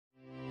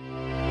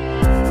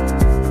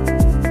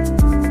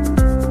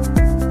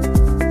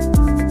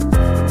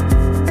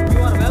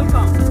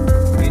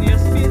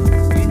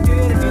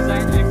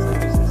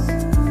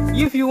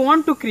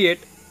want to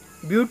create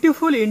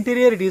beautiful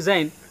interior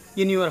design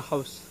in your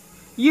house,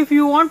 if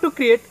you want to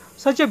create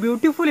such a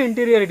beautiful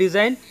interior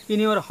design in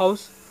your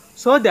house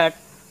so that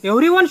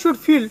everyone should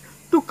feel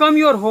to come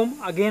your home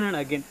again and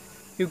again,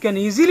 you can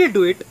easily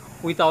do it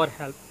with our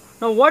help.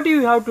 Now what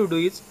you have to do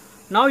is,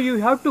 now you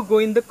have to go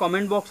in the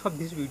comment box of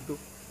this video,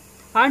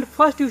 and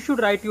first you should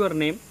write your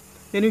name,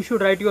 then you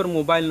should write your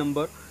mobile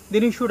number,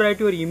 then you should write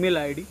your email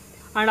ID,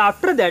 and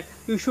after that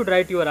you should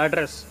write your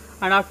address,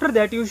 and after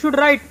that you should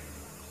write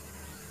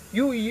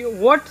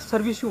what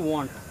service you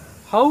want,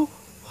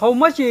 how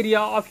much area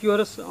of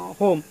your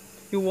home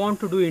you want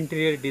to do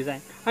interior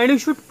design, and you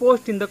should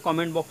post in the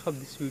comment box of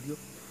this video.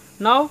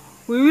 Now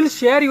we will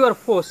share your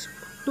post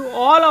to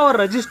all our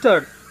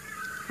registered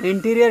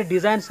interior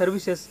design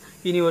services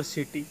in your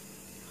city.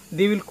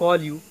 They will call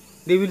you,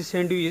 they will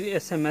send you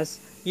SMS,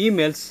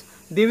 emails,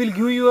 they will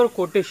give you your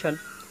quotation,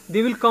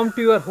 they will come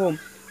to your home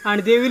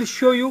and they will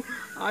show you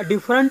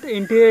different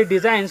interior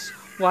designs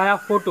via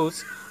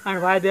photos and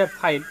via their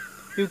file.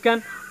 You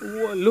can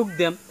look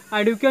them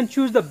and you can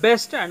choose the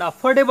best and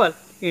affordable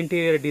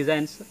interior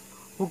designs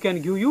who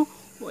can give you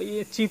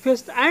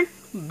cheapest and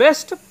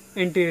best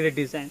interior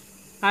design,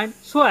 and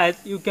so as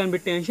you can be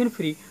tension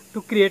free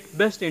to create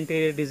best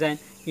interior design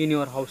in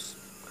your house.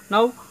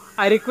 Now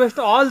I request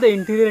all the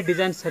interior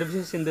design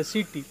services in the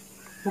city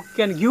who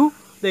can give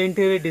the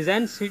interior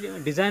design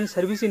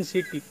service in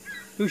city.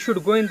 You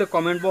should go in the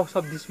comment box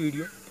of this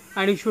video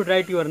and you should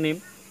write your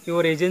name,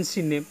 your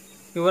agency name,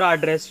 your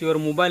address, your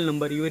mobile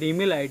number, your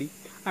email ID,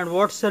 and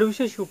what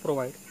services you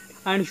provide,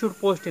 and you should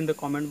post in the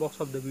comment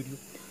box of the video.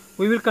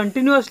 We will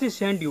continuously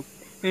send you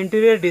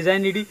interior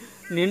design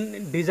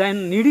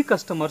needy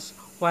customers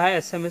via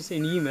SMS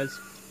and emails,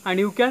 and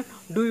you can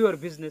do your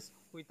business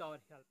with our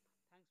help.